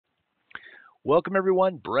Welcome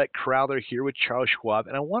everyone, Brett Crowther here with Charles Schwab,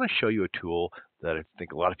 and I want to show you a tool that I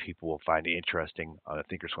think a lot of people will find interesting on the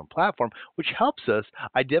thinkorswim platform, which helps us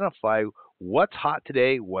identify what's hot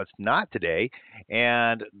today, what's not today,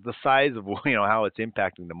 and the size of how it's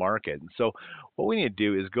impacting the market. And so what we need to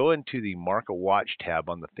do is go into the Market Watch tab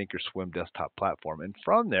on the thinkorswim desktop platform, and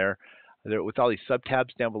from there, with all these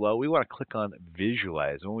sub-tabs down below, we want to click on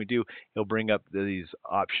Visualize. And when we do, it'll bring up these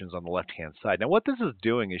options on the left-hand side. Now, what this is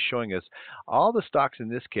doing is showing us all the stocks in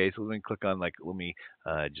this case. Let me click on, let me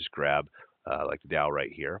just grab like the Dow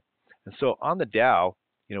right here. And so on the Dow,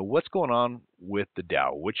 what's going on with the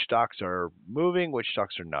Dow? Which stocks are moving, which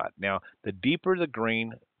stocks are not? Now, the deeper the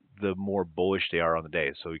green, the more bullish they are on the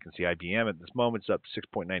day. So you can see IBM at this moment is up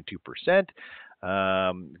 6.92%.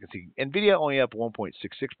 You can see NVIDIA only up 1.66%,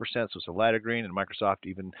 so it's a lighter green, and Microsoft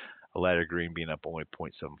even a lighter green being up only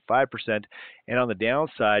 0.75%. And on the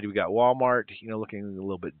downside, we got Walmart, looking a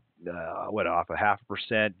little bit, off a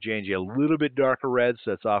 0.5%. J&J a little bit darker red, so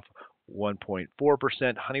that's off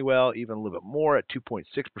 1.4%. Honeywell even a little bit more at 2.6%.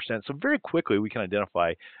 So very quickly we can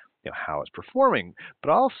identify how it's performing, but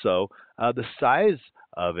also the size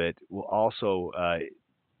of it will also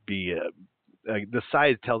be the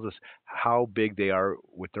size tells us how big they are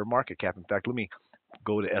with their market cap. In fact, let me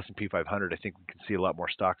go to S&P 500. I think we can see a lot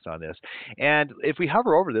more stocks on this. And if we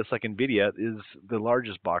hover over this, like NVIDIA is the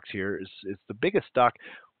largest box here. It's the biggest stock.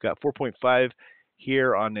 We've got 4.5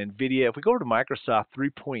 here on NVIDIA. If we go over to Microsoft,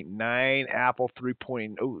 3.9, Apple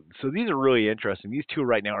 3.0. So these are really interesting. These two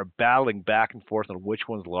right now are battling back and forth on which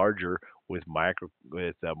one's larger with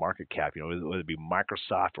market cap. Whether it be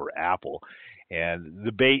Microsoft or Apple. And the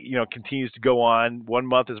debate, continues to go on. One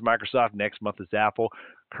month is Microsoft, next month is Apple.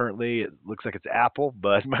 Currently, it looks like it's Apple,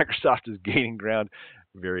 but Microsoft is gaining ground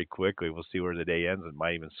very quickly. We'll see where the day ends. It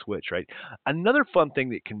might even switch, right? Another fun thing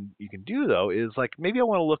that you can do though is maybe I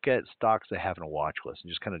want to look at stocks that have in a watch list and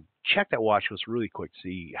just kind of check that watch list really quick,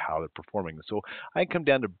 see how they're performing. So I can come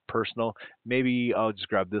down to personal. Maybe I'll just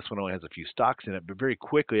grab this one. It only has a few stocks in it, but very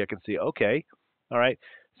quickly I can see, okay, all right.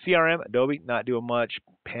 CRM, Adobe, not doing much.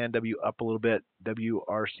 PanW up a little bit.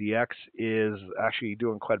 WRCX is actually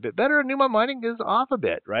doing quite a bit better. And Newmont Mining is off a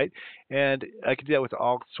bit, right? And I can do that with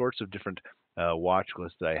all sorts of different watch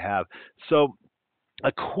lists that I have. So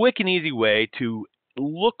a quick and easy way to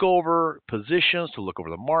look over positions, to look over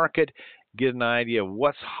the market, get an idea of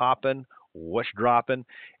what's hopping, what's dropping,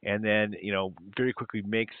 and then very quickly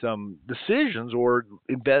make some decisions or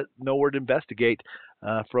know where to investigate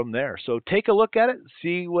from there. So take a look at it,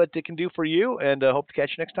 see what it can do for you, and hope to catch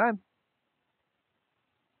you next time.